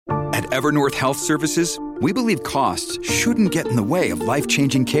At Evernorth Health Services, we believe costs shouldn't get in the way of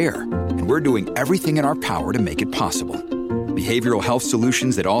life-changing care, and we're doing everything in our power to make it possible. Behavioral health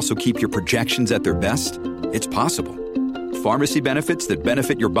solutions that also keep your projections at their best? It's possible. Pharmacy benefits that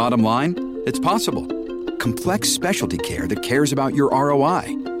benefit your bottom line? It's possible. Complex specialty care that cares about your ROI?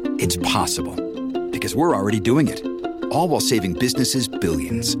 It's possible. Because we're already doing it. All while saving businesses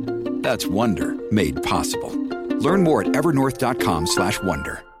billions. That's Wonder made possible. Learn more at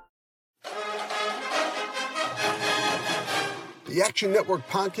evernorth.com/wonder. The Action Network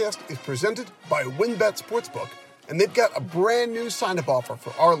podcast is presented by WynnBET Sportsbook, and they've got a brand new sign-up offer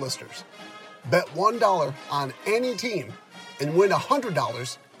for our listeners. Bet $1 on any team and win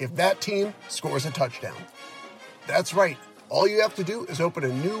 $100 if that team scores a touchdown. That's right. All you have to do is open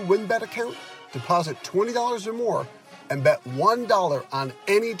a new WynnBET account, deposit $20 or more, and bet $1 on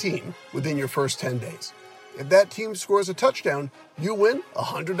any team within your first 10 days. If that team scores a touchdown, you win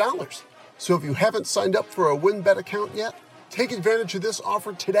 $100. So if you haven't signed up for a WynnBET account yet, take advantage of this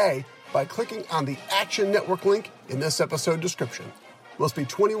offer today by clicking on the Action Network link in this episode description. Must be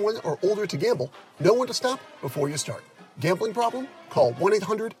 21 or older to gamble. Know when to stop before you start. Gambling problem? Call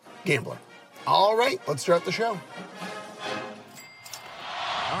 1-800-GAMBLER. All right, let's start the show.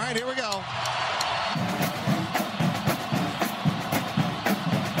 All right, here we go.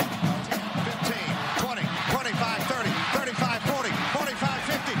 15, 20, 25, 30, 35, 40, 45,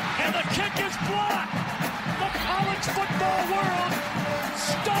 50. And the kick is blocked. The college football world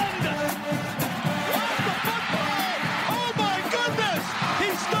stunned. Lost the football. Oh, my goodness.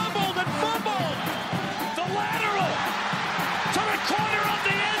 He stumbled and fumbled. The lateral to the corner of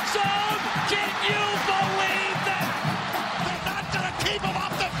the end zone. Can you believe that? They're not going to keep him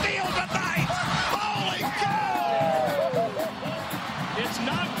off the field tonight. Holy cow. It's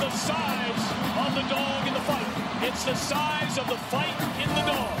not the size of the dog in the fight. It's the size of the fight in the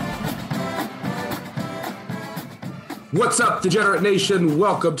dog. What's up, Degenerate Nation?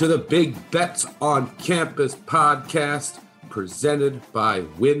 Welcome to the Big Bets on Campus podcast presented by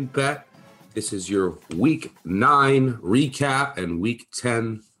WynnBET. This is your Week 9 recap and Week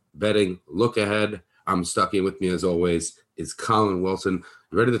 10 betting look ahead. I'm stuck in with me, as always, is Colin Wilson.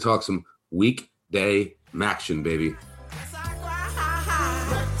 You ready to talk some weekday MACtion, baby?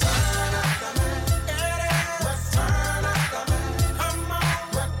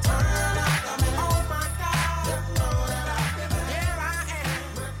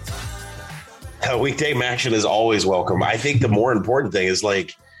 Weekday MACtion is always welcome. I think the more important thing is,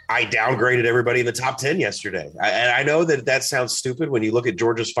 like, I downgraded everybody in the top 10 yesterday. And I know that sounds stupid when you look at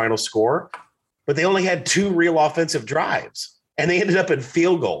Georgia's final score, but they only had 2 real offensive drives and they ended up in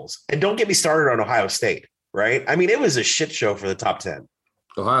field goals. And don't get me started on Ohio State, right? I mean, it was a shit show for the top 10.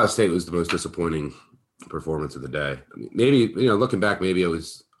 Ohio State was the most disappointing performance of the day. I mean, maybe, looking back, maybe it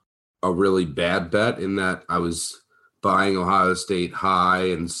was a really bad bet in that I was buying Ohio State high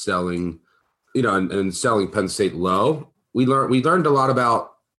and selling and selling Penn State low. We learned a lot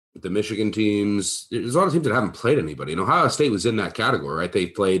about the Michigan teams. There's a lot of teams that haven't played anybody. And Ohio State was in that category, right? They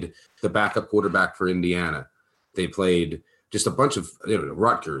played the backup quarterback for Indiana. They played just a bunch of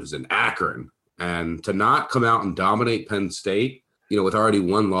Rutgers and Akron. And to not come out and dominate Penn State, with already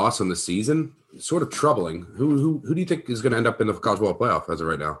one loss on the season, it's sort of troubling. Who do you think is going to end up in the college football playoff as of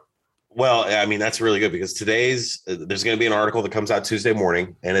right now? Well, I mean, that's really good because there's going to be an article that comes out Tuesday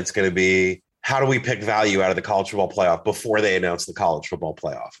morning, and it's going to be, how do we pick value out of the college football playoff before they announce the college football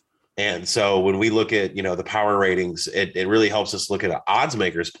playoff? And so when we look at, the power ratings, it really helps us look at an odds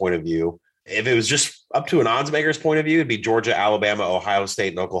maker's point of view. If it was just up to an odds maker's point of view, it'd be Georgia, Alabama, Ohio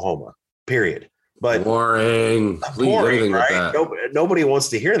State, and Oklahoma, period. But boring, right? Nobody wants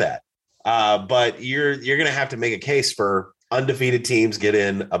to hear that. But you're going to have to make a case for undefeated teams get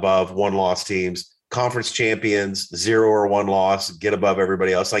in above one-loss teams, conference champions, 0 or 1 loss, get above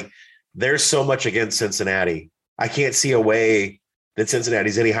everybody else. Like, there's so much against Cincinnati. I can't see a way that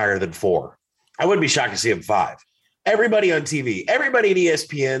Cincinnati's any higher than 4. I wouldn't be shocked to see them 5. Everybody on TV, everybody at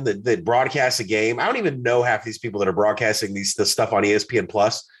ESPN that broadcasts a game. I don't even know half these people that are broadcasting this stuff on ESPN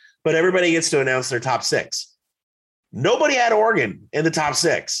Plus, but everybody gets to announce their top 6. Nobody had Oregon in the top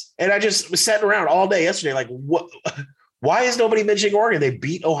 6. And I just was sitting around all day yesterday like, what? Why is nobody mentioning Oregon? They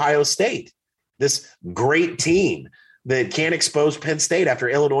beat Ohio State, this great team that can't expose Penn State after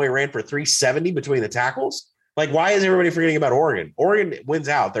Illinois ran for 370 between the tackles. Like, why is everybody forgetting about Oregon? Oregon wins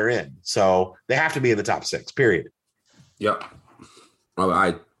out, they're in. So they have to be in the top 6, period. Yep. Well,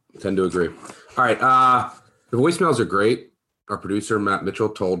 I tend to agree. All right. The voicemails are great. Our producer, Matt Mitchell,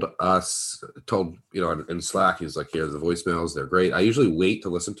 told in Slack, he's like, here's the voicemails. They're great. I usually wait to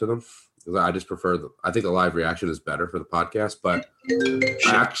listen to them. I just prefer I think the live reaction is better for the podcast, but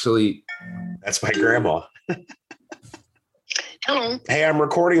actually, that's my grandma. Hello. Hey, I'm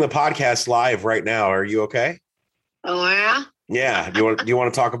recording the podcast live right now. Are you okay? Oh yeah. Yeah. Do you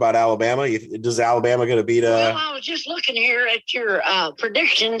want to talk about Alabama? Does Alabama going to beat? Well, I was just looking here at your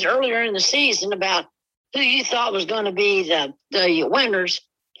predictions earlier in the season about who you thought was going to be the winners,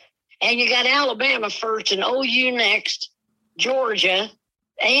 and you got Alabama first and OU next, Georgia,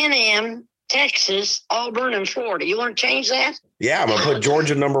 A&M, Texas, Auburn, and Florida. You want to change that? Yeah, I'm going to put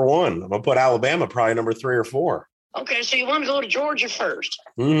Georgia number 1. I'm going to put Alabama probably number 3 or 4. Okay, so you want to go to Georgia first.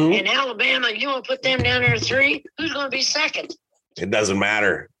 Mm-hmm. And Alabama, you want to put them down there 3? Who's going to be second? It doesn't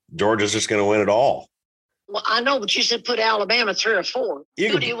matter. Georgia's just going to win it all. Well, I know, but you said put Alabama 3 or 4.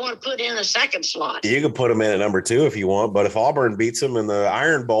 Who do you want to put in the second slot? You can put them in at number 2 if you want, but if Auburn beats them in the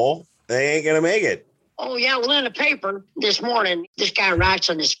Iron Bowl, they ain't going to make it. Oh, yeah. Well, in the paper this morning, this guy writes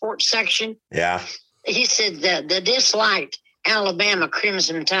on the sports section. Yeah. He said that the disliked Alabama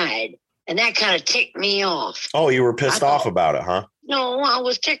Crimson Tide, and that kind of ticked me off. Oh, you were pissed off about it, huh? No, I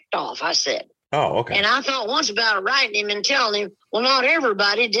was ticked off, I said. Oh, okay. And I thought once about writing him and telling him, well, not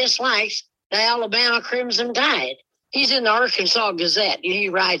everybody dislikes the Alabama Crimson Tide. He's in the Arkansas Gazette. He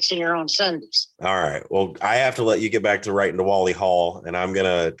writes in there on Sundays. All right. Well, I have to let you get back to writing to Wally Hall, and I'm going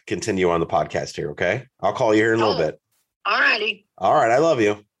to continue on the podcast here, okay? I'll call you here in a little bit. All righty. All right. I love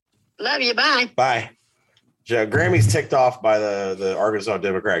you. Love you. Bye. Bye. Grammy's ticked off by the Arkansas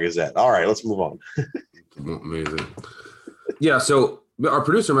Democrat Gazette. All right. Let's move on. Amazing. Yeah. So our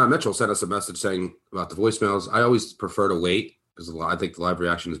producer, Matt Mitchell, sent us a message saying about the voicemails. I always prefer to wait because I think the live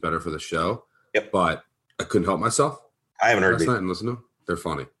reaction is better for the show. Yep. But I couldn't help myself. I haven't heard last night and listen to them. They're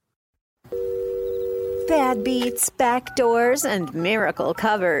funny. Bad beats, backdoors, and miracle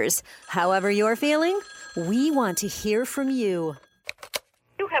covers. However you're feeling, we want to hear from you.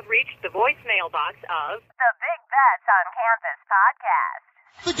 You have reached the voicemail box of the Big Bets on Campus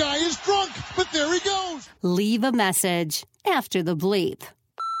podcast. The guy is drunk, but there he goes. Leave a message after the bleep.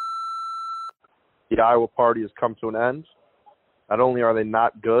 The Iowa party has come to an end. Not only are they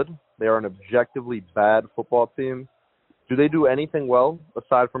not good, they are an objectively bad football team. Do they do anything well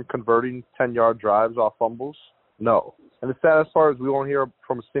aside from converting 10-yard drives off fumbles? No. And the saddest part is we won't hear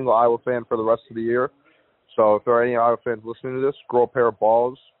from a single Iowa fan for the rest of the year. So if there are any Iowa fans listening to this, grow a pair of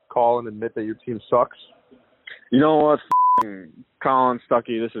balls, call and admit that your team sucks. You know what, Colin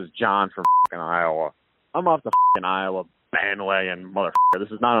Stuckey, this is John from Iowa. I'm off the Iowa bandwagon, motherfucker.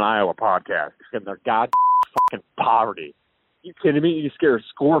 This is not an Iowa podcast. It's getting their god poverty. You kidding me? You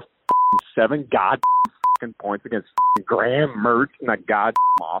score 7 points against Graham Mertz and that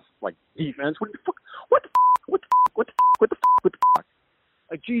off defense. What the fuck?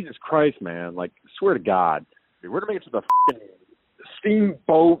 Like, Jesus Christ, man. Like, swear to God. We're going to make it to the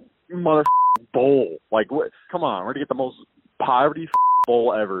Steamboat bowl. Like, what? Come on. We're going to get the most poverty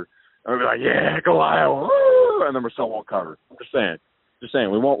bowl ever. And we'll be like, yeah, go Iowa. Woo! And then we still won't cover. I'm just saying.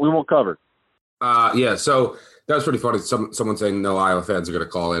 We won't cover. Yeah, so that was pretty funny. Someone saying no Iowa fans are going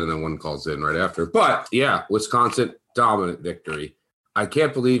to call in, and then one calls in right after. But, yeah, Wisconsin, dominant victory. I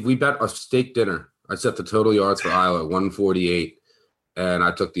can't believe we bet a steak dinner. I set the total yards for Iowa at 148, and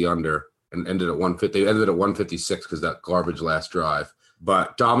I took the under and ended at 150. They ended at 156 because that garbage last drive.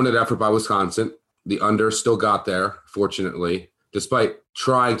 But dominant effort by Wisconsin. The under still got there, fortunately, despite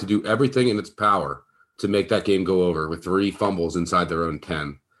trying to do everything in its power to make that game go over with 3 fumbles inside their own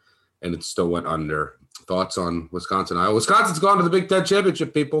 10. And it still went under. Thoughts on Wisconsin, Iowa? Wisconsin's gone to the Big Ten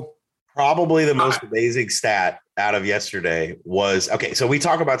Championship, people. Probably the most amazing stat out of yesterday was, okay, so we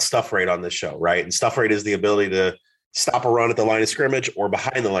talk about stuff rate on this show, right? And stuff rate is the ability to stop a run at the line of scrimmage or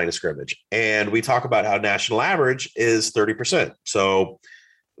behind the line of scrimmage. And we talk about how national average is 30%. So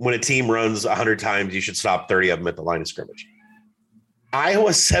when a team runs 100 times, you should stop 30 of them at the line of scrimmage.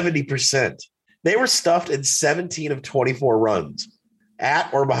 Iowa, 70%. They were stuffed in 17 of 24 runs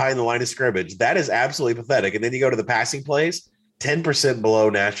at or behind the line of scrimmage. That is absolutely pathetic. And then you go to the passing plays, 10% below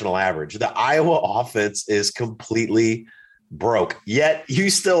national average. The Iowa offense is completely broke, yet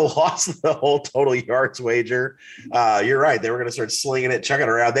you still lost the whole total yards wager. You're right. They were going to start slinging it, chucking it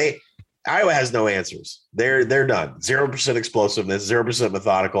around. Iowa has no answers. They're done. 0% explosiveness, 0%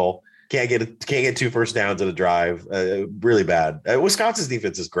 methodical. Can't get 2 first downs in a drive. Really bad. Wisconsin's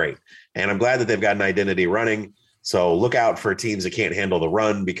defense is great. And I'm glad that they've got an identity running. So look out for teams that can't handle the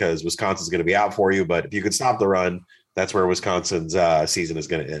run because Wisconsin's going to be out for you. But if you can stop the run, that's where Wisconsin's season is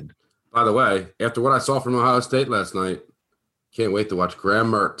going to end. By the way, after what I saw from Ohio State last night, can't wait to watch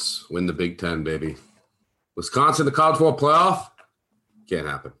Graham Mertz win the Big Ten, baby. Wisconsin, the college football playoff, can't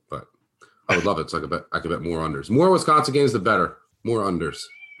happen. But I would love it. So I could bet more unders. More Wisconsin games, the better. More unders.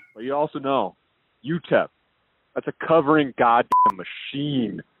 But you also know UTEP. That's a covering goddamn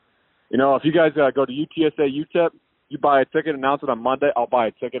machine. You know, if you guys go to UTSA UTEP, you buy a ticket, announce it on Monday, I'll buy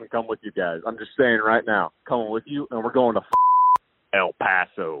a ticket and come with you guys. I'm just saying right now, coming with you, and we're going to El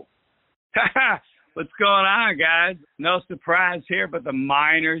Paso. What's going on, guys? No surprise here, but the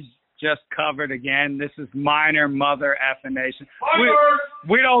Miners just covered again. This is Miner Mother Effing Nation.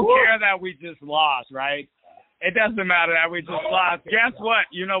 We don't care that we just lost, right? It doesn't matter that we just lost. Guess what?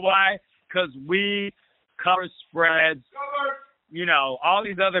 You know why? Because we cover spreads. You know, all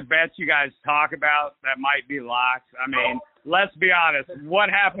these other bets you guys talk about that might be locks. I mean, let's be honest. What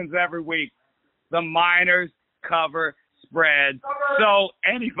happens every week? The Miners cover spreads. So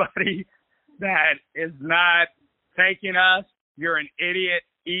anybody that is not taking us, you're an idiot.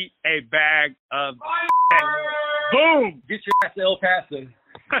 Eat a bag of boom. Get your ass to El Paso.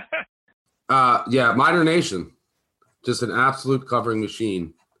 Yeah, Miner Nation, just an absolute covering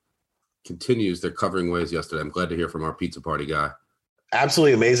machine. Continues their covering ways yesterday. I'm glad to hear from our pizza party guy.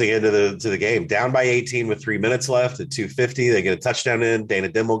 Absolutely amazing end to the game. Down by 18 with 3 minutes left at 2:50. They get a touchdown in. Dana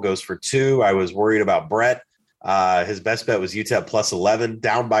Dimmel goes for 2. I was worried about Brett. His best bet was UTEP plus 11.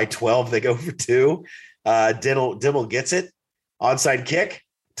 Down by 12, they go for 2. Dimmel gets it. Onside kick.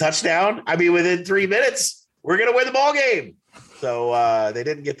 Touchdown. I mean, within 3 minutes, we're going to win the ball game. So they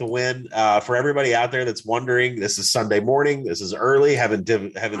didn't get the win. For everybody out there that's wondering, this is Sunday morning. This is early. Haven't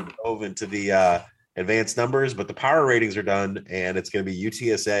dove into the advanced numbers, but the power ratings are done, and it's going to be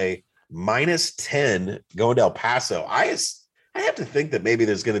UTSA minus 10 going to El Paso. I have to think that maybe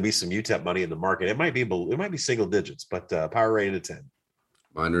there's going to be some UTEP money in the market. It might be single digits, but power rated at 10.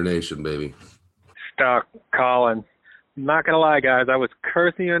 Miner Nation, baby. Stuck, Colin. I'm not going to lie, guys. I was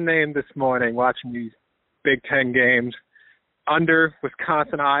cursing your name this morning watching these Big Ten games. Under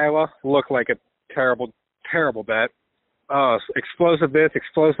Wisconsin, Iowa looked like a terrible, terrible bet. Explosive this,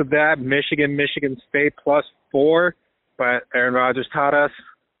 explosive that. Michigan State plus 4. But Aaron Rodgers taught us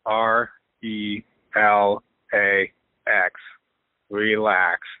RELAX.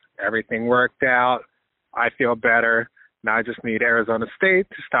 Relax. Everything worked out. I feel better. Now I just need Arizona State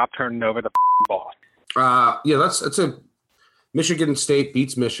to stop turning over the ball. Yeah, that's a Michigan State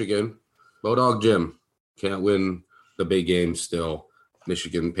beats Michigan. Bodog Jim can't win the big game still.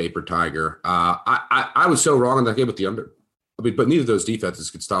 Michigan paper tiger. I was so wrong on that game with the under. I mean, but neither of those defenses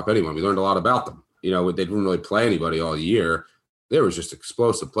could stop anyone. We learned a lot about them. You know, they didn't really play anybody all year. There was just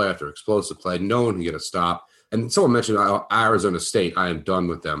explosive play after explosive play. No one can get a stop. And someone mentioned Arizona State. I am done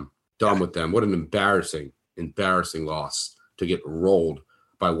with them. With them. What an embarrassing loss to get rolled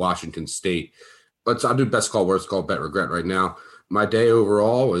by Washington State. I'll do best call, worst call, bet, regret right now. My day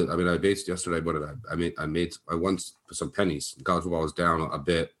overall, I mean, I based yesterday, what did I won some pennies. College football was down a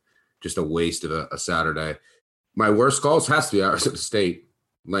bit, just a waste of a Saturday. My worst calls has to be Arizona State,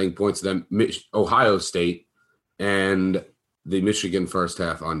 laying points to them, Ohio State, and the Michigan first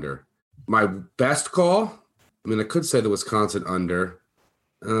half under. My best call, I mean, I could say the Wisconsin under,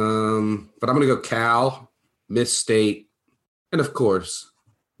 but I'm going to go Cal, Miss State, and of course,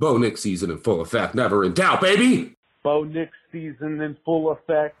 Bo Nix season in full effect. Never in doubt, baby. Bo Nix season in full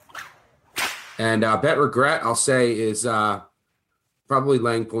effect. And bet regret, I'll say, is probably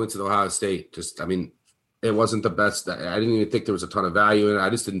laying points at Ohio State. It wasn't the best. I didn't even think there was a ton of value in it.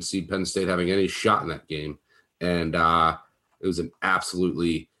 I just didn't see Penn State having any shot in that game. And it was an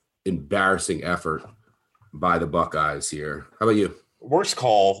absolutely embarrassing effort by the Buckeyes here. How about you? Worst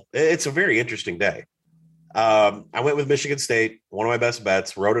call. It's a very interesting day. I went with Michigan State, one of my best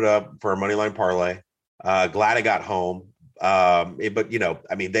bets, wrote it up for a money line parlay. Glad I got home. But, you know,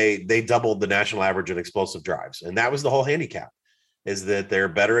 I mean, they doubled the national average in explosive drives. And that was the whole handicap, is that they're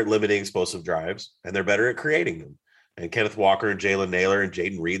better at limiting explosive drives and they're better at creating them. And Kenneth Walker and Jalen Naylor and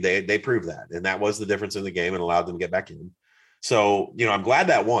Jaden Reed, they proved that. And that was the difference in the game and allowed them to get back in. So, you know, I'm glad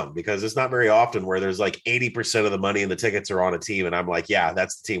that won, because it's not very often where there's like 80% of the money and the tickets are on a team. And I'm like, yeah,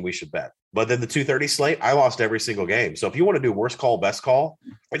 that's the team we should bet. But then the 2:30 slate, I lost every single game. So if you want to do worst call, best call,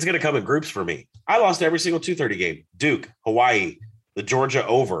 it's going to come in groups for me. I lost every single 2:30 game. Duke, Hawaii, the Georgia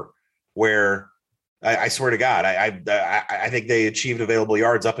over, where I swear to God, I think they achieved available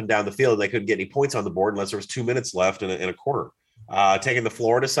yards up and down the field. They couldn't get any points on the board unless there was 2 minutes left in a quarter. Taking the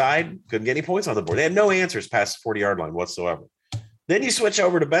Florida side, couldn't get any points on the board. They had no answers past the 40-yard line whatsoever. Then you switch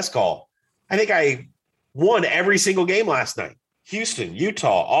over to best call. I think I won every single game last night. Houston,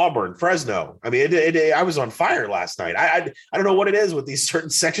 Utah, Auburn, Fresno. I mean, I was on fire last night. I don't know what it is with these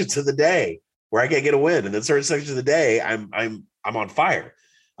certain sections of the day where I can't get a win, and then certain sections of the day I'm on fire.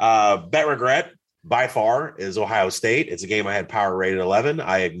 Bet regret by far is Ohio State. It's a game I had power rated 11.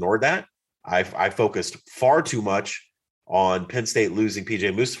 I ignored that. I focused far too much on Penn State losing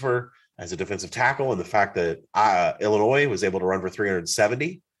P.J. Mustapher as a defensive tackle and the fact that Illinois was able to run for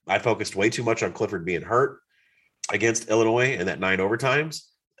 370. I focused way too much on Clifford being hurt against Illinois in that 9 overtimes.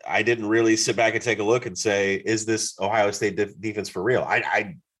 I didn't really sit back and take a look and say, is this Ohio State defense for real?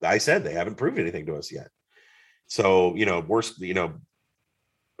 I said they haven't proved anything to us yet. So,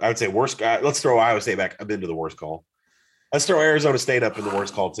 I would say worst. Let's throw Ohio State back up into the worst call. Let's throw Arizona State up in the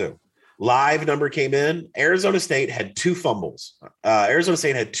worst call too. Live number came in. Arizona State had 2 fumbles. Arizona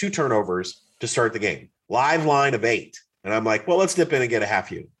State had 2 turnovers to start the game. Live line of 8. And I'm like, well, let's dip in and get a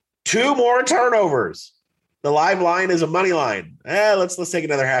half unit. 2 more turnovers. The live line is a money line. Let's take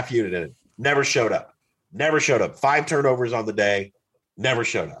another half unit in it. Never showed up. 5 turnovers on the day. Never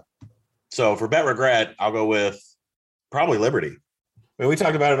showed up. So for bet regret, I'll go with probably Liberty. I mean, we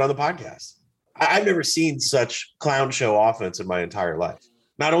talked about it on the podcast. I've never seen such clown show offense in my entire life.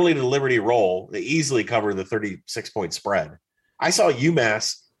 Not only did Liberty roll, they easily covered the 36-point spread. I saw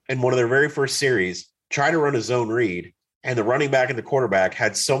UMass in one of their very first series try to run a zone read, and the running back and the quarterback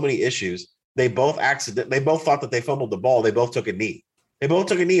had so many issues. They both thought that they fumbled the ball. They both took a knee.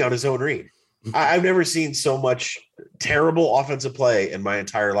 On a zone read. I've never seen so much terrible offensive play in my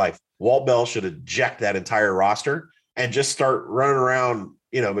entire life. Walt Bell should eject that entire roster and just start running around,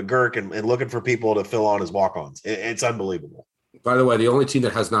 McGurk and looking for people to fill on his walk-ons. It's unbelievable. By the way, the only team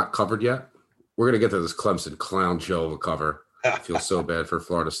that has not covered yet, we're going to get to this Clemson clown show of a cover. I feel so bad for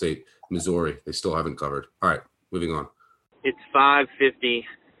Florida State, Missouri. They still haven't covered. All right, moving on. It's 5:50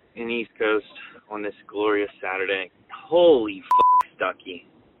 in the East Coast on this glorious Saturday. Holy Stucky.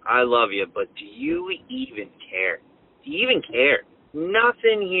 I love you, but do you even care? Do you even care?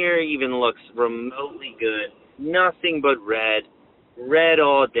 Nothing here even looks remotely good. Nothing but red. Red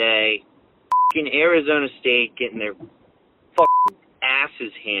all day. Fucking Arizona State getting their fucking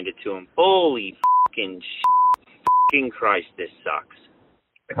asses handed to them. Holy fucking Christ, this sucks.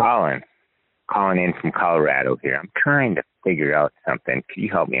 Calling in from Colorado here. I'm trying to figure out something. Could you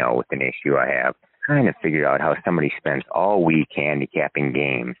help me out with an issue I have? Trying to figure out how somebody spends all week handicapping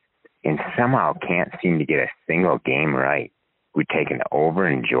games and somehow can't seem to get a single game right. We taking the over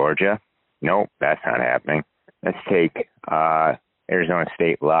in Georgia? Nope, that's not happening. Let's take Arizona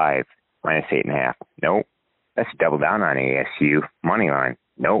State live, -8.5. Nope. Let's double down on ASU money line.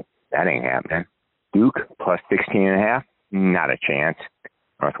 Nope, that ain't happening. Duke +16.5. Not a chance.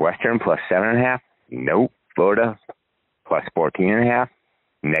 Northwestern +7.5. Nope. Florida +14.5.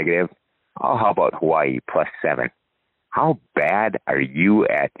 Negative. Oh, how about Hawaii +7? How bad are you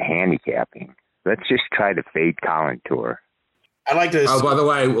at handicapping? Let's just try the fade Colin tour. I like to. Oh, by the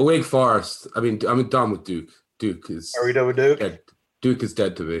way, Wake Forest. I mean, I'm done with Duke. Duke is. Are we done with Duke? Dead. Duke is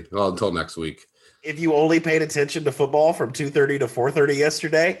dead to me. Well, until next week. If you only paid attention to football from 2:30 to 4:30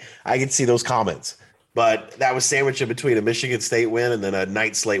 yesterday, I could see those comments. But that was sandwiched in between a Michigan State win and then a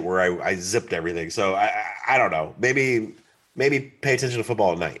night slate where I zipped everything. So I don't know. Maybe pay attention to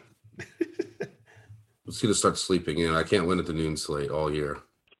football at night. Let's see to start sleeping in. I can't win at the noon slate all year.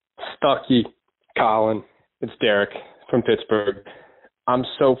 Stucky, Colin, it's Derek from Pittsburgh. I'm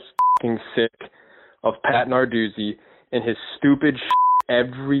so fucking sick of Pat Narduzzi and his stupid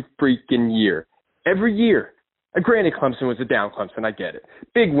every freaking year. Every year. Granted, Clemson was a down Clemson. I get it.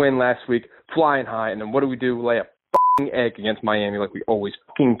 Big win last week, flying high, and then what do? Lay a fucking egg against Miami like we always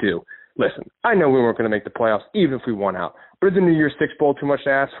fucking do. Listen, I know we weren't going to make the playoffs even if we won out. But is the New Year's Six Bowl too much to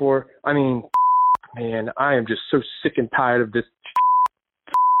ask for? I mean, man, I am just so sick and tired of this.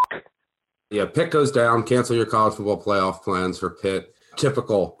 Yeah, Pitt goes down. Cancel your college football playoff plans for Pitt.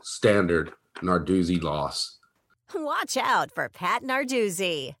 Typical standard Narduzzi loss. Watch out for Pat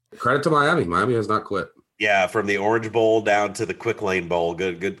Narduzzi. Credit to Miami. Miami has not quit. Yeah, from the Orange Bowl down to the Quick Lane Bowl.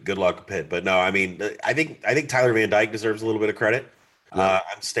 Good luck, Pitt. But no, I mean, I think Tyler Van Dyke deserves a little bit of credit. Yeah.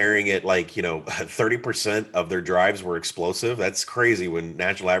 I'm staring at 30% of their drives were explosive. That's crazy when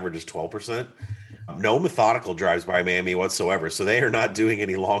national average is 12%. No methodical drives by Miami whatsoever. So they are not doing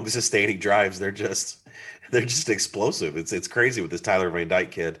any long sustaining drives. They're just explosive. It's crazy with this Tyler Van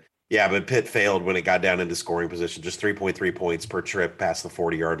Dyke kid. Yeah, but Pitt failed when it got down into scoring position. Just 3.3 points per trip past the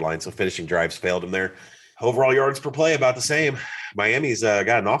 40-yard line. So finishing drives failed him there. Overall yards per play about the same. Miami's got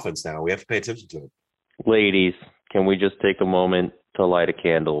an offense now. We have to pay attention to it. Ladies, can we just take a moment to light a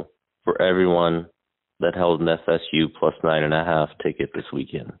candle for everyone that held an FSU +9.5 ticket this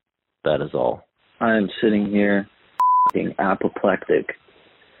weekend? That is all. I am sitting here being apoplectic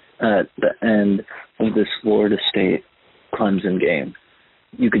at the end of this Florida State Clemson game.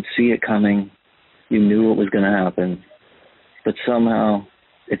 You could see it coming. You knew what was going to happen. But somehow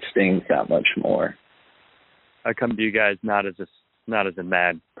it stings that much more. I come to you guys not as a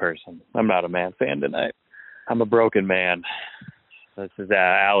mad person. I'm not a mad fan tonight. I'm a broken man. This is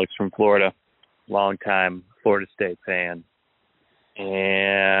Alex from Florida, longtime Florida State fan.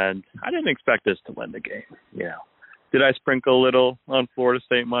 And I didn't expect us to win the game. Did I sprinkle a little on Florida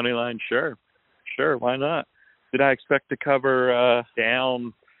State money line? Sure, why not? Did I expect to cover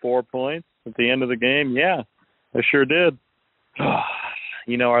down 4 points at the end of the game? Yeah, I sure did.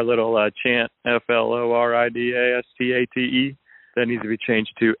 Our little chant, FLORIDASTATE, that needs to be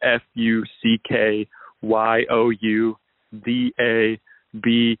changed to FUCKYOUDABO.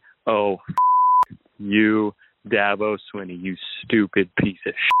 You, Dabo Swinney, you stupid piece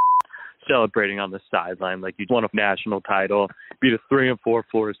of shit. Celebrating on the sideline like you won a national title, beat a 3-4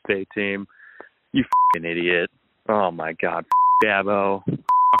 Florida State team. You fucking idiot. Oh my God. Dabo,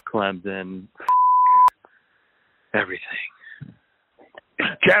 Clemson, everything.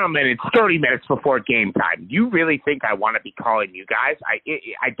 Gentlemen, it's 30 minutes before game time. You really think I want to be calling you guys? I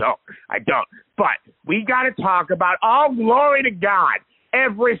don't. But we got to talk about all glory to God.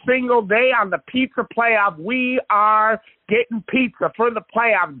 Every single day on the pizza playoff, we are getting pizza for the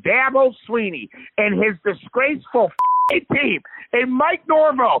playoff. Dabo Swinney and his disgraceful team, and Mike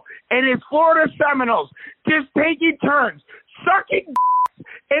Norvell and his Florida Seminoles just taking turns, sucking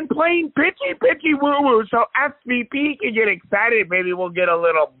and playing pitchy woo-woo so SVP can get excited. Maybe we'll get a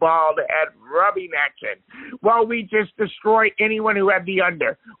little bald head rubbing action while we just destroy anyone who had the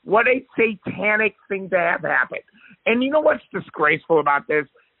under. What a satanic thing to have happen. And you know what's disgraceful about this?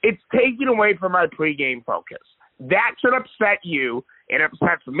 It's taking away from our pregame focus. That should upset you. It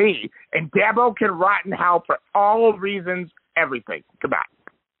upsets me. And Dabo can rot in hell for all reasons, everything. Goodbye.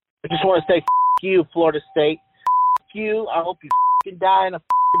 I just want to say, you, Florida State. You. I hope you die in a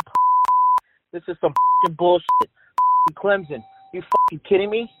This is some bullshit. Clemson. You kidding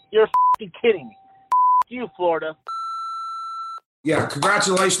me? You're kidding me. You, Florida. Yeah,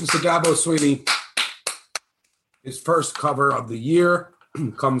 congratulations to Dabo Swinney. His first cover of the year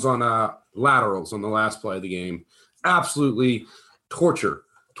comes on laterals on the last play of the game. Absolutely torturous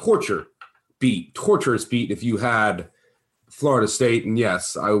beat if you had Florida State. And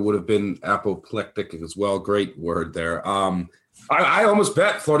yes, I would have been apoplectic as well. Great word there. I almost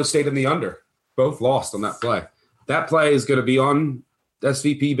bet Florida State in the under. Both lost on that play. That play is going to be on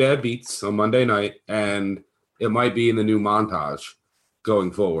SVP Bad Beats on Monday night, and it might be in the new montage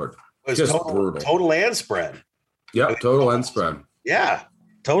going forward. Just brutal. Total and spread. Yep, total and spread. Yeah,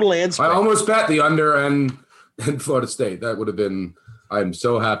 total and spread. I almost bet the under and Florida State. That would have been – I'm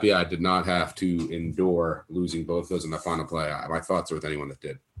so happy I did not have to endure losing both those in the final play. My thoughts are with anyone that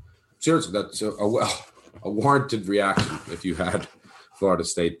did. Seriously, that's a warranted reaction if you had Florida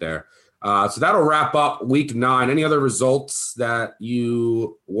State there. So that'll wrap up week 9. Any other results that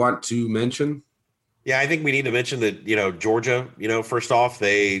you want to mention? Yeah, I think we need to mention that, Georgia, first off,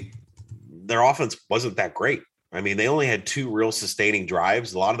 their offense wasn't that great. I mean, they only had 2 real sustaining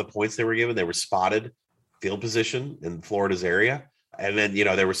drives. A lot of the points they were given, they were spotted field position in Florida's area. And then,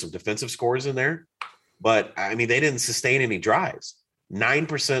 there were some defensive scores in there. But, I mean, they didn't sustain any drives.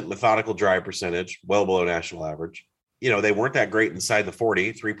 9% methodical drive percentage, well below national average. They weren't that great inside the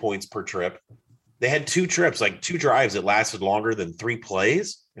 40, 3 points per trip. They had 2 trips, like 2 drives that lasted longer than 3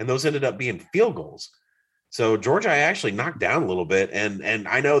 plays, and those ended up being field goals. So Georgia, I actually knocked down a little bit, and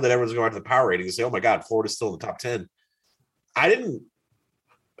I know that everyone's going to the power ratings and say, "Oh my God, Florida's still in the top 10." I didn't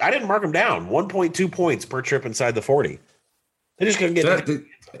mark them down. 1.2 points per trip inside the 40. They just couldn't get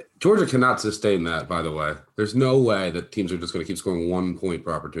Georgia cannot sustain that. By the way, there's no way that teams are just going to keep scoring 1 point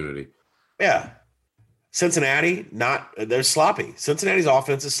per opportunity. Yeah. Cincinnati, they're sloppy. Cincinnati's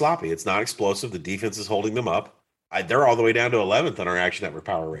offense is sloppy. It's not explosive. The defense is holding them up. They're all the way down to 11th on our Action Network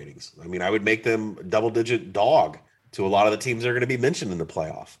power ratings. I mean, I would make them double-digit dog to a lot of the teams that are going to be mentioned in the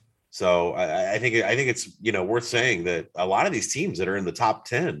playoff. So I think it's worth saying that a lot of these teams that are in the top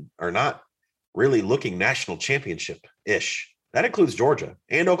 10 are not really looking national championship-ish. That includes Georgia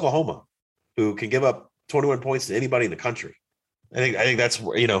and Oklahoma, who can give up 21 points to anybody in the country. I think that's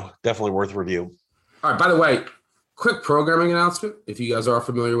definitely worth review. All right, by the way, quick programming announcement. If you guys are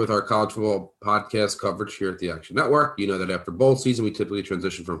familiar with our college football podcast coverage here at the Action Network, you know that after bowl season, we typically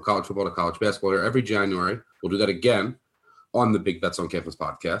transition from college football to college basketball here every January. We'll do that again on the Big Bets on Campus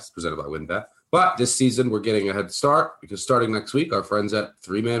podcast presented by WinBet. But this season, we're getting a head start because starting next week, our friends at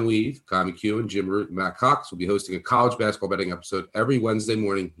Three Man Weave, Kyle McEwen, Jim Root, and Matt Cox will be hosting a college basketball betting episode every Wednesday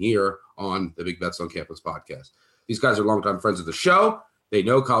morning here on the Big Bets on Campus podcast. These guys are longtime friends of the show. They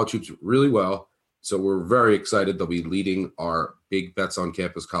know college hoops really well. So we're very excited. They'll be leading our Big Bets on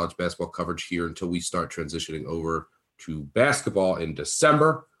Campus college basketball coverage here until we start transitioning over to basketball in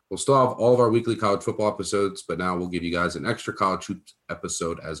December. We'll still have all of our weekly college football episodes, but now we'll give you guys an extra college hoops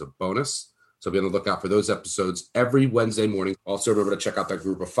episode as a bonus. So be on the lookout for those episodes every Wednesday morning. Also, remember to check out that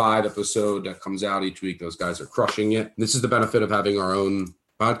Group of 5 episode that comes out each week. Those guys are crushing it. This is the benefit of having our own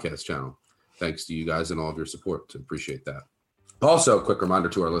podcast channel. Thanks to you guys and all of your support. Appreciate that. Also, a quick reminder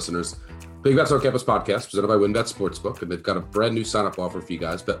to our listeners, Big Bets on Campus podcast presented by WynnBET Sportsbook, and they've got a brand new sign-up offer for you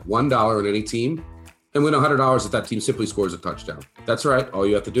guys. Bet $1 on any team and win $100 if that team simply scores a touchdown. That's right. All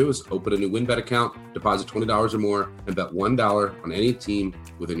you have to do is open a new WynnBET account, deposit $20 or more, and bet $1 on any team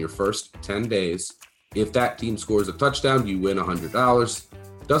within your first 10 days. If that team scores a touchdown, you win $100.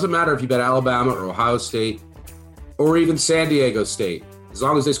 Doesn't matter if you bet Alabama or Ohio State or even San Diego State. As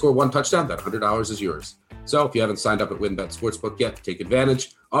long as they score one touchdown, that $100 is yours. So if you haven't signed up at WynnBET Sportsbook yet, take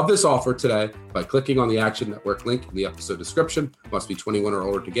advantage of this offer today by clicking on the MACtion Network link in the episode description. Must be 21 or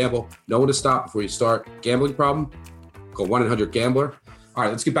older to gamble. Know when to stop before you start. Gambling problem? Call 1-800-GAMBLER. All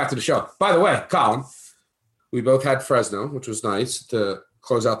right, let's get back to the show. By the way, Colin, we both had Fresno, which was nice to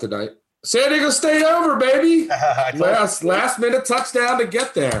close out the night. San Diego State over, baby. Last minute touchdown to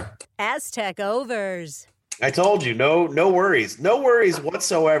get there. Aztec overs. I told you, no worries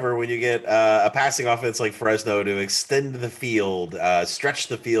whatsoever when you get a passing offense like Fresno to extend the field, stretch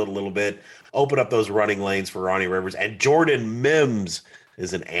the field a little bit, open up those running lanes for Ronnie Rivers, and Jordan Mims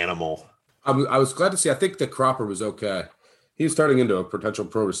is an animal. I was glad to see. I think the Cropper was okay. He was turning into a potential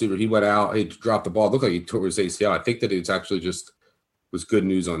pro receiver. He went out, he dropped the ball. It looked like he tore his ACL. I think that it's actually just was good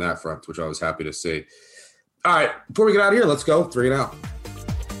news on that front, which I was happy to see. All right, before we get out of here, let's go 3 and out.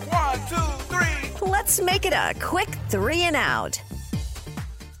 1, 2, 3. Let's make it a quick 3 and out.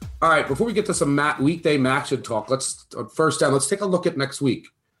 All right, before we get to some weekday MACtion talk, let's take a look at next week.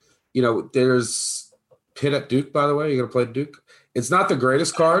 You know, there's Pitt at Duke, by the way. You're going to play Duke. It's not the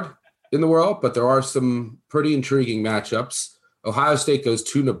greatest card in the world, but there are some pretty intriguing matchups. Ohio State goes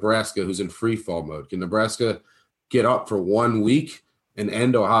to Nebraska, who's in free fall mode. Can Nebraska get up for 1 week and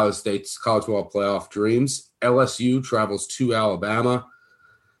end Ohio State's college football playoff dreams? LSU travels to Alabama.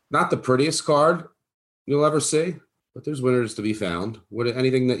 Not the prettiest card you'll ever see, but there's winners to be found.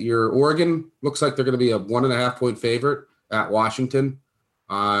 Anything that Oregon looks like they're going to be a 1.5 point favorite at Washington.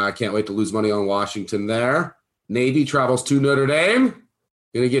 I can't wait to lose money on Washington there. Navy travels to Notre Dame.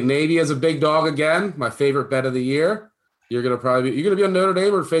 Going to get Navy as a big dog again. My favorite bet of the year. You're going to be on Notre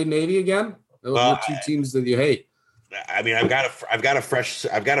Dame or fade Navy again. Those are two teams that you hate. I mean, I've got a fresh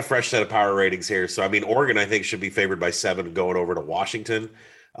set of power ratings here. So I mean, Oregon I think should be favored by 7 going over to Washington.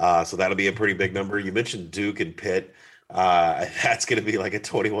 So that'll be a pretty big number. You mentioned Duke and Pitt. That's going to be like a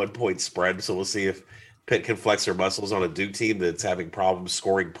 21-point spread. So we'll see if Pitt can flex their muscles on a Duke team that's having problems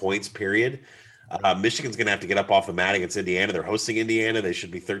scoring points, period. Michigan's going to have to get up off the mat against Indiana. They're hosting Indiana. They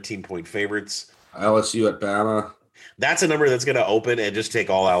should be 13-point favorites. LSU at Bama. That's a number that's going to open and just take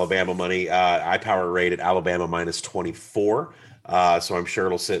all Alabama money. I power rated Alabama minus 24. So I'm sure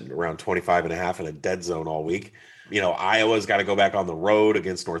it'll sit around 25.5 in a dead zone all week. You know, Iowa's got to go back on the road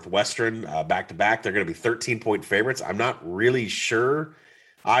against Northwestern back-to-back. They're going to be 13-point favorites. I'm not really sure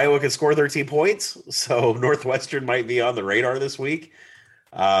Iowa can score 13 points, so Northwestern might be on the radar this week.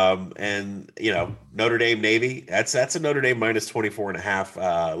 And, you know, Notre Dame, Navy, that's a Notre Dame minus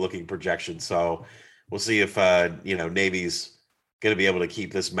 24.5 looking projection. So we'll see if, Navy's going to be able to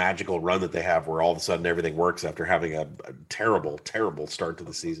keep this magical run that they have where all of a sudden everything works after having a terrible, terrible start to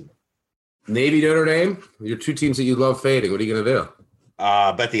the season. Navy, Notre Dame, your two teams that you love fading. What are you going to do?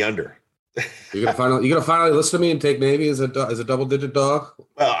 Bet the under. You're gonna finally listen to me and take Navy as a double-digit dog?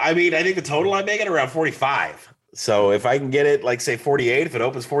 Well, I mean, I think the total I make it around 45. So if I can get it, like, say, 48, if it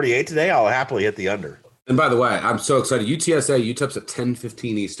opens 48 today, I'll happily hit the under. And by the way, I'm so excited. UTEP's at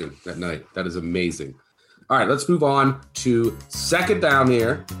 10:15 Eastern that night. That is amazing. All right, let's move on to second down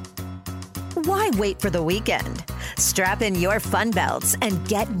here. Why wait for the weekend? Strap in your fun belts and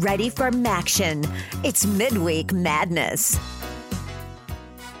get ready for MACtion. It's midweek madness.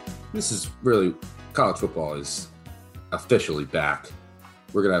 This is really, college football is officially back.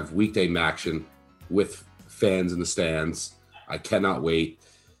 We're going to have weekday MACtion with fans in the stands. I cannot wait.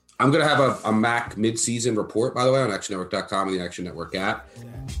 I'm going to have a MAC midseason report, by the way, on ActionNetwork.com and the Action Network app.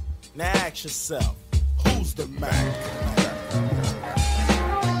 Now ask yourself, who's the MAC?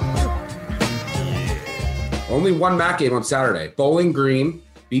 Only one MAC game on Saturday. Bowling Green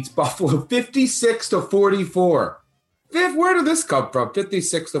beats Buffalo 56-44. Where did this come from?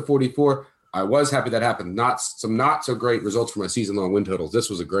 56-44. I was happy that happened. Not so great results for my season-long win totals. This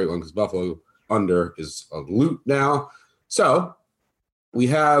was a great one because Buffalo under is a loot now. So we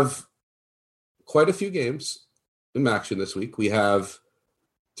have quite a few games in MACtion this week. We have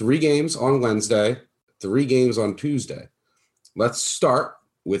 3 games on Wednesday, 3 games on Tuesday. Let's start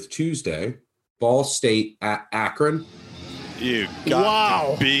with Tuesday. Ball State at Akron. You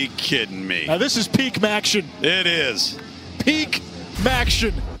got to be kidding me. Now this is peak MACtion. It is. Peak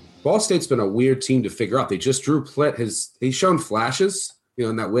MACtion. Ball State's been a weird team to figure out. They just drew Plitt. He's shown flashes,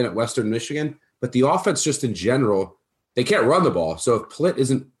 in that win at Western Michigan. But the offense just in general, they can't run the ball. So if Plitt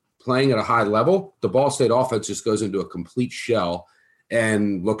isn't playing at a high level, the Ball State offense just goes into a complete shell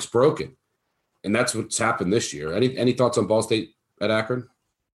and looks broken. And that's what's happened this year. Any thoughts on Ball State at Akron?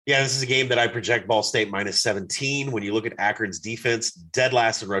 Yeah, this is a game that I project Ball State -17. When you look at Akron's defense, dead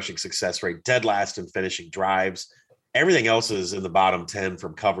last in rushing success rate, dead last in finishing drives. Everything else is in the bottom 10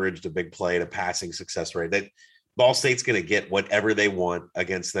 from coverage to big play to passing success rate. That Ball State's going to get whatever they want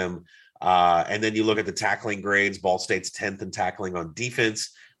against them. And then you look at the tackling grades. Ball State's 10th in tackling on defense.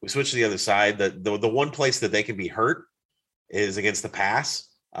 We switch to the other side. The one place that they can be hurt is against the pass.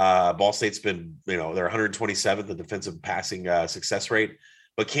 Ball State's been, they're 127th in defensive passing success rate.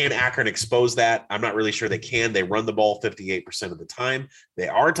 But can Akron expose that? I'm not really sure they can. They run the ball 58% of the time. They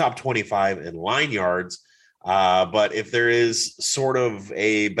are top 25 in line yards. But if there is sort of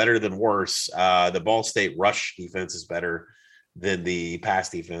a better than worse, the Ball State rush defense is better than the pass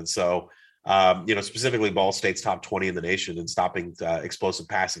defense. So, specifically Ball State's top 20 in the nation in stopping explosive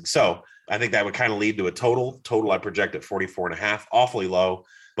passing. So I think that would kind of lead to a total I project at 44.5, awfully low.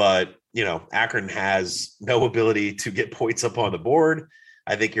 But, Akron has no ability to get points up on the board.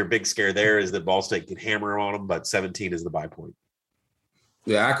 I think your big scare there is that Ball State can hammer on them, but 17 is the buy point.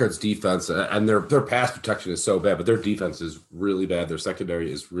 Yeah, Akron's defense and their pass protection is so bad, but their defense is really bad. Their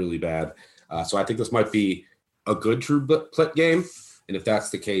secondary is really bad. So I think this might be a good true Plitt game. And if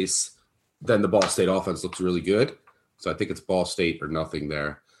that's the case, then the Ball State offense looks really good. So I think it's Ball State or nothing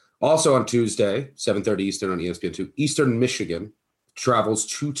there. Also on Tuesday, 7:30 Eastern on ESPN2, Eastern Michigan travels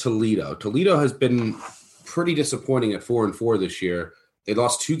to Toledo. Toledo has been pretty disappointing at 4-4 this year. They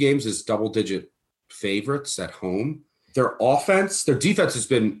lost 2 games as double-digit favorites at home. Their defense has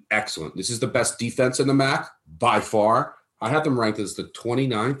been excellent. This is the best defense in the MAC by far. I have them ranked as the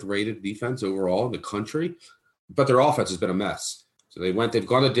 29th rated defense overall in the country, but their offense has been a mess. So they've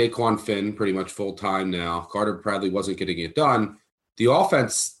gone to Daquan Finn pretty much full time now. Carter Bradley wasn't getting it done. The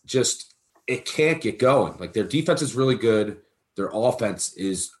offense it can't get going. Like their defense is really good. Their offense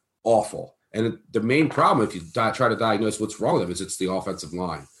is awful. And the main problem, if you try to diagnose what's wrong with them, is it's the offensive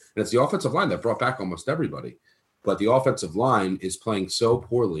line. And it's the offensive line that brought back almost everybody. But the offensive line is playing so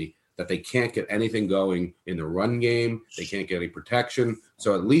poorly that they can't get anything going in the run game. They can't get any protection.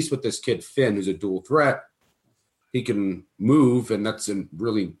 So at least with this kid, Finn, who's a dual threat, he can move, and that's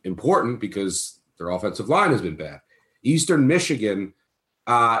really important because their offensive line has been bad. Eastern Michigan,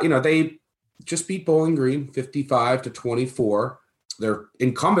 they just beat Bowling Green 55-24. Their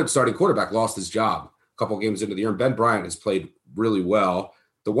incumbent starting quarterback lost his job a couple games into the year, and Ben Bryant has played really well.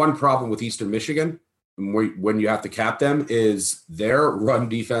 The one problem with Eastern Michigan, when you have to cap them, is their run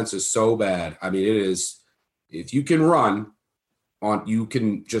defense is so bad. I mean, it is, if you can run on, you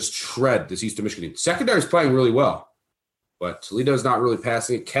can just shred this Eastern Michigan team. Secondary is playing really well, but Toledo's not really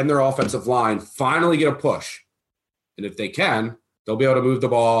passing it. Can their offensive line finally get a push? And if they can, they'll be able to move the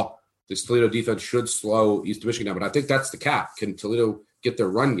ball. This Toledo defense should slow Eastern Michigan down, but I think that's the cap. Can Toledo get their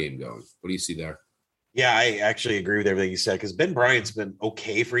run game going? What do you see there? Yeah, I actually agree with everything you said because Ben Bryant's been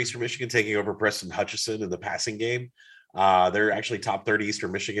okay for Eastern Michigan, taking over Preston Hutchison in the passing game. They're actually top 30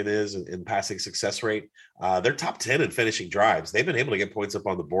 Eastern Michigan is in passing success rate. They're top 10 in finishing drives. They've been able to get points up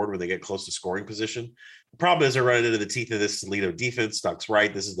on the board when they get close to scoring position. The problem is they're running into the teeth of this Toledo defense. Stuck's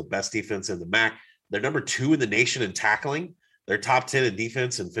right. This is the best defense in the MAC. They're number 2 in the nation in tackling. They're top 10 in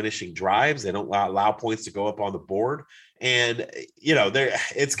defense and finishing drives. They don't allow points to go up on the board. And,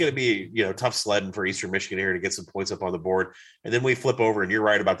 it's going to be, tough sledding for Eastern Michigan here to get some points up on the board. And then we flip over, and you're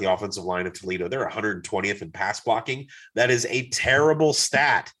right about the offensive line of Toledo. They're 120th in pass blocking. That is a terrible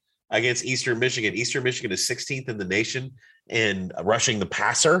stat against Eastern Michigan. Eastern Michigan is 16th in the nation in rushing the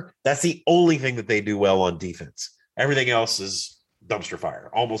passer. That's the only thing that they do well on defense. Everything else is dumpster fire,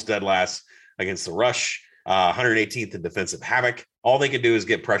 almost dead last against the rush. 118th in defensive havoc. All they can do is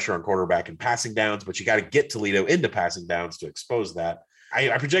get pressure on quarterback and passing downs, but you got to get Toledo into passing downs to expose that.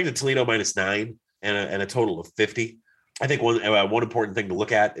 I projected Toledo -9 and a total of 50. I think one important thing to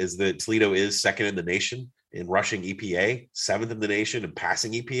look at is that Toledo is second in the nation in rushing EPA, 7th in the nation in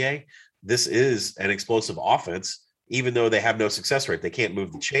passing EPA. This is an explosive offense, even though they have no success rate. They can't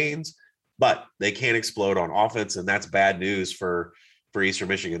move the chains, but they can explode on offense, and that's bad news for Eastern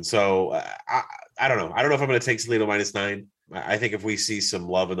Michigan. So I don't know. I don't know if I'm going to take Toledo -9. I think if we see some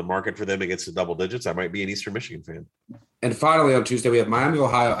love in the market for them against the double digits, I might be an Eastern Michigan fan. And finally on Tuesday, we have Miami,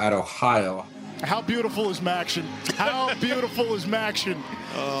 Ohio at Ohio. How beautiful is MACtion? How beautiful is MACtion?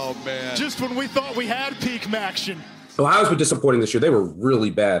 Oh, man. Just when we thought we had peak MACtion, Ohio's been disappointing this year. They were really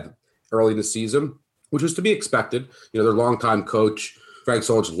bad early in the season, which was to be expected. Their longtime coach, Frank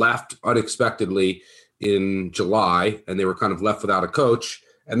Solich, left unexpectedly in July, and they were kind of left without a coach,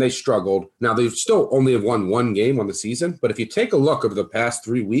 and they struggled. Now, they still only have won one game on the season, but if you take a look over the past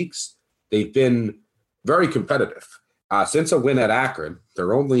 3 weeks, they've been very competitive. Since a win at Akron,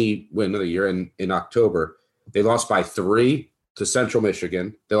 their only win of the year in October, they lost by 3 to Central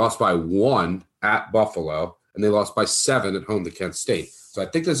Michigan. They lost by 1 at Buffalo, and they lost by 7 at home to Kent State. So I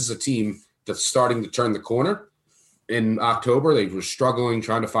think this is a team that's starting to turn the corner. In October, they were struggling,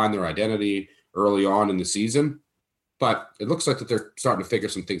 trying to find their identity early on in the season, but it looks like that they're starting to figure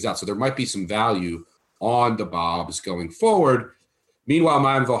some things out. So there might be some value on the Bobs going forward. Meanwhile,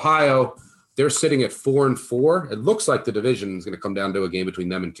 Miami of Ohio, they're sitting at 4-4. It looks like the division is going to come down to a game between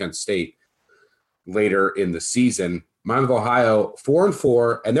them and Kent State later in the season. Miami of Ohio,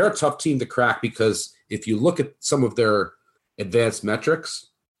 4-4, and they're a tough team to crack because if you look at some of their advanced metrics,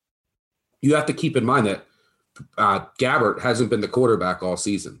 you have to keep in mind that Gabbert hasn't been the quarterback all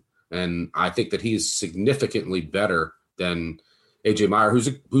season. And I think that he's significantly better than A.J. Meyer,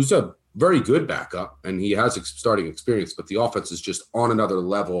 who's a very good backup, and he has starting experience, but the offense is just on another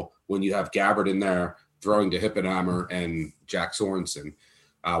level when you have Gabbert in there throwing to Hippenhammer and Jack Sorensen.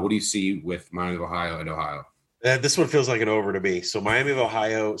 What do you see with Miami of Ohio and Ohio? This one feels like an over to me. So Miami of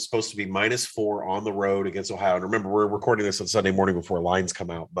Ohio is supposed to be -4 on the road against Ohio. And remember, we're recording this on Sunday morning before lines come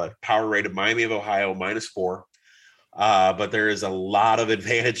out, but power rated Miami of Ohio -4. But there is a lot of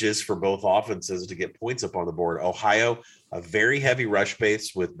advantages for both offenses to get points up on the board. Ohio, a very heavy rush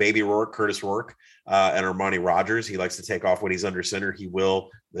base with Baby Rourke, Curtis Rourke, and Armani Rogers. He likes to take off when he's under center.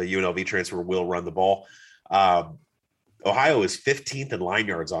 The UNLV transfer will run the ball. Ohio is 15th in line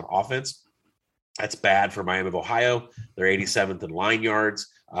yards on offense. That's bad for Miami of Ohio. They're 87th in line yards.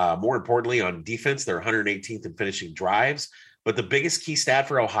 More importantly, on defense, they're 118th in finishing drives. But the biggest key stat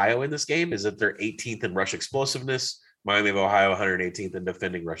for Ohio in this game is that they're 18th in rush explosiveness. Miami of Ohio, 118th in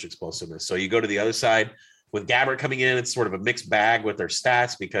defending rush explosiveness. So you go to the other side with Gabbert coming in, it's sort of a mixed bag with their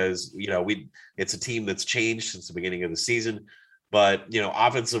stats because, it's a team that's changed since the beginning of the season. But,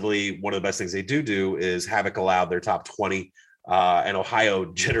 offensively, one of the best things they do is havoc allowed their top 20. And Ohio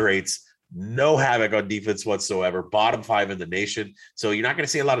generates no havoc on defense whatsoever, bottom 5 in the nation. So you're not going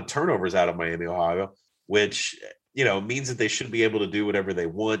to see a lot of turnovers out of Miami, Ohio, which, means that they should be able to do whatever they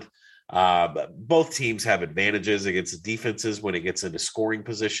want. But both teams have advantages against defenses when it gets into scoring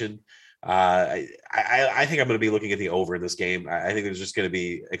position. I think I'm going to be looking at the over in this game. I think there's just going to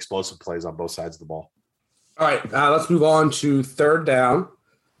be explosive plays on both sides of the ball. All right, let's move on to third down.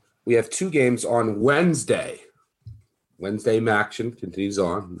 We have 2 games on Wednesday. Wednesday MACtion continues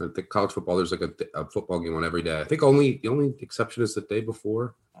on. I think college football, there's like a football game on every day. I think the only exception is the day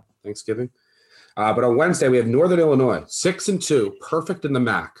before Thanksgiving. But on Wednesday, we have Northern Illinois, 6-2, perfect in the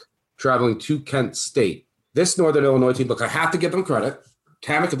MAC, traveling to Kent State. This Northern Illinois team, look, I have to give them credit.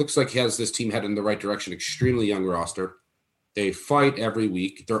 Kamek, it looks like he has this team headed in the right direction, extremely young roster. They fight every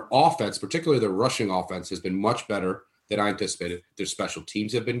week. Their offense, particularly their rushing offense, has been much better than I anticipated. Their special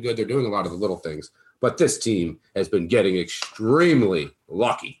teams have been good. They're doing a lot of the little things. But this team has been getting extremely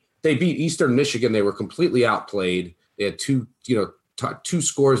lucky. They beat Eastern Michigan. They were completely outplayed. They had two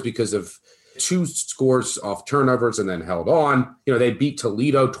scores because of 2 scores off turnovers and then held on. They beat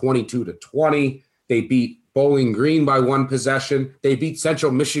Toledo 22-20. They beat Bowling Green by 1 possession. They beat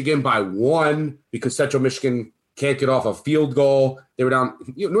Central Michigan by 1 because Central Michigan can't get off a field goal. They were down.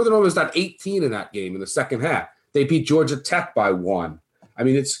 Northern Illinois was down 18 in that game in the second half. They beat Georgia Tech by 1. I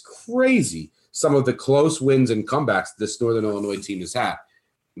mean, it's crazy. Some of the close wins and comebacks this Northern Illinois team has had.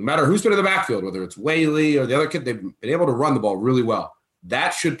 No matter who's been in the backfield, whether it's Whaley or the other kid, they've been able to run the ball really well.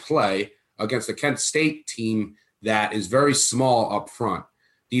 That should play against the Kent State team that is very small up front.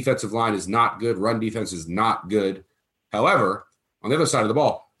 Defensive line is not good. Run defense is not good. However, on the other side of the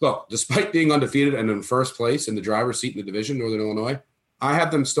ball, look, despite being undefeated and in first place in the driver's seat in the division, Northern Illinois, I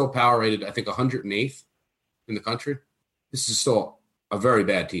have them still power rated, I think, 108th in the country. This is still a very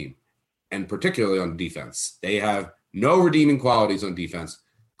bad team. And particularly on defense. They have no redeeming qualities on defense.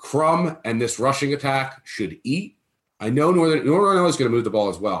 Crum and this rushing attack should eat. I know Northern Illinois is going to move the ball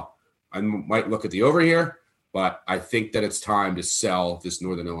as well. I might look at the over here, but I think that it's time to sell this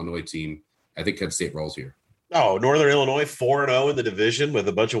Northern Illinois team. I think Kent State rolls here. Oh, Northern Illinois 4-0 in the division with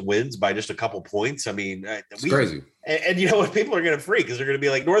a bunch of wins by just a couple points. I mean, it's crazy. And you know what? People are going to freak because they're going to be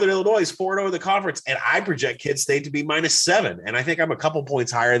like, Northern Illinois is 4-0 in the conference. And I project Kent State to be -7. And I think I'm a couple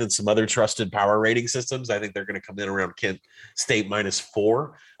points higher than some other trusted power rating systems. I think they're going to come in around Kent State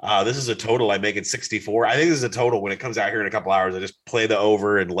 -4. This is a total. I make it 64. I think this is a total when it comes out here in a couple hours. I just play the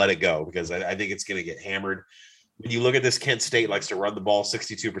over and let it go because I think it's going to get hammered. When you look at this, Kent State likes to run the ball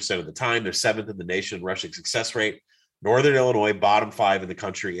 62% of the time. They're 7th in the nation in rushing success rate. Northern Illinois, bottom 5 in the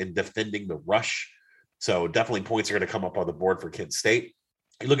country in defending the rush. So definitely points are going to come up on the board for Kent State.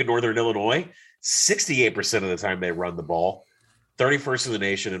 You look at Northern Illinois, 68% of the time they run the ball, 31st in the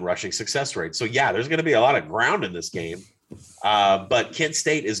nation in rushing success rate. So yeah, there's going to be a lot of ground in this game. But Kent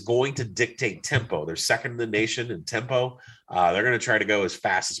State is going to dictate tempo. They're 2nd in the nation in tempo. They're going to try to go as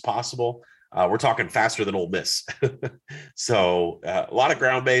fast as possible. We're talking faster than Ole Miss. So a lot of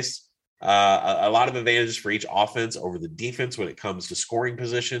ground base, a lot of advantages for each offense over the defense when it comes to scoring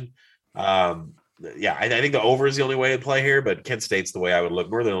position. I think the over is the only way to play here, but Kent State's the way I would look.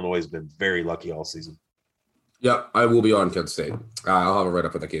 Northern Illinois has been very lucky all season. Yeah, I will be on Kent State. I'll have a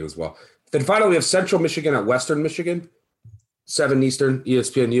write-up of that game as well. Then finally, we have Central Michigan at Western Michigan, 7 Eastern,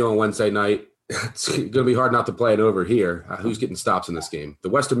 ESPNU on Wednesday night. It's going to be hard not to play it over here. Who's getting stops in this game? The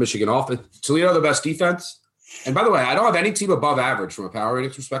Western Michigan offense. Toledo, the best defense. And by the way, I don't have any team above average from a power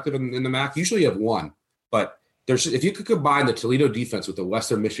ratings perspective in the MAC. Usually you have one. But if you could combine the Toledo defense with the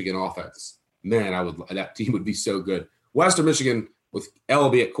Western Michigan offense, man, that team would be so good. Western Michigan with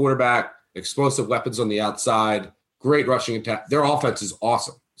LB at quarterback, explosive weapons on the outside, great rushing attack. Their offense is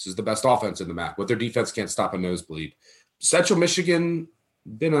awesome. This is the best offense in the MAC. But their defense can't stop a nosebleed. Central Michigan,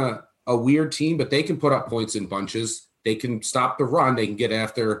 been a weird team, but they can put up points in bunches. They can stop the run. They can get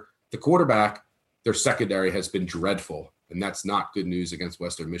after the quarterback. Their secondary has been dreadful, and that's not good news against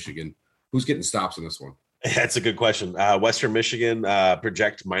Western Michigan. Who's getting stops in this one? That's a good question. Western Michigan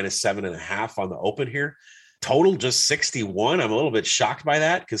project -7.5 on the open here. Total just 61. I'm a little bit shocked by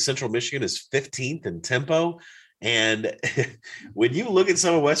that because Central Michigan is 15th in tempo. And when you look at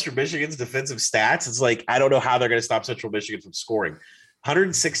some of Western Michigan's defensive stats, it's like, I don't know how they're going to stop Central Michigan from scoring.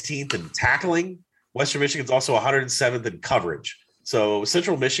 116th in tackling. Western Michigan's also 107th in coverage. So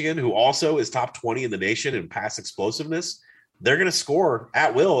Central Michigan, who also is top 20 in the nation in pass explosiveness, they're going to score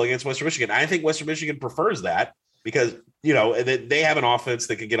at will against Western Michigan. I think Western Michigan prefers that because, they have an offense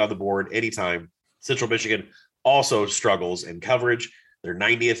that can get on the board anytime. Central Michigan also struggles in coverage. They're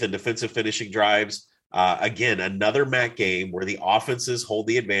 90th in defensive finishing drives. Again, another MAC game where the offenses hold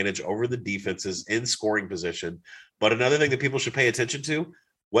the advantage over the defenses in scoring position. But another thing that people should pay attention to,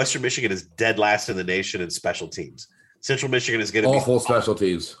 Western Michigan is dead last in the nation in special teams. Central Michigan is going to be special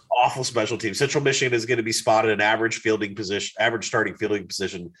teams. Awful special teams. Central Michigan is going to be spotted an average starting fielding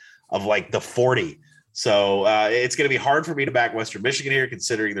position of like the 40. So it's going to be hard for me to back Western Michigan here,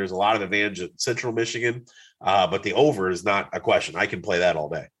 considering there's a lot of advantage at Central Michigan. But the over is not a question. I can play that all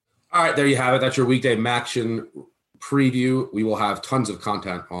day. All right, there you have it. That's your weekday MACtion preview. We will have tons of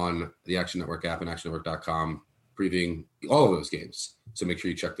content on the Action Network app and actionnetwork.com previewing all of those games. So make sure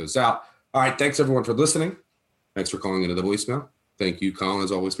you check those out. All right, thanks everyone for listening. Thanks for calling into the voicemail. Thank you, Colin,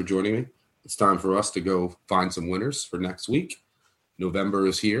 as always, for joining me. It's time for us to go find some winners for next week. November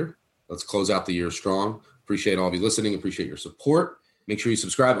is here. Let's close out the year strong. Appreciate all of you listening. Appreciate your support. Make sure you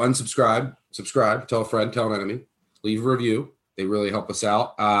subscribe, subscribe, tell a friend, tell an enemy, leave a review. They really help us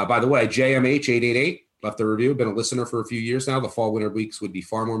out. By the way, JMH888 left a review. Been a listener for a few years now. The fall winter weeks would be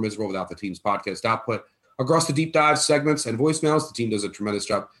far more miserable without the team's podcast output. Across the deep dive segments and voicemails, the team does a tremendous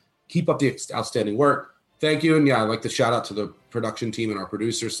job. Keep up the outstanding work. Thank you. And yeah, I'd like to shout out to the production team and our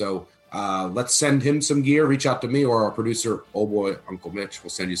producer. So let's send him some gear. Reach out to me or our producer, old boy, Uncle Mitch. We'll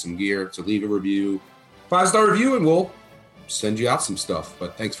send you some gear. So leave a review, 5-star review, and we'll send you out some stuff.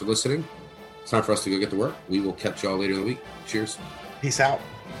 But thanks for listening. It's time for us to go get to work. We will catch y'all later in the week. Cheers. Peace out.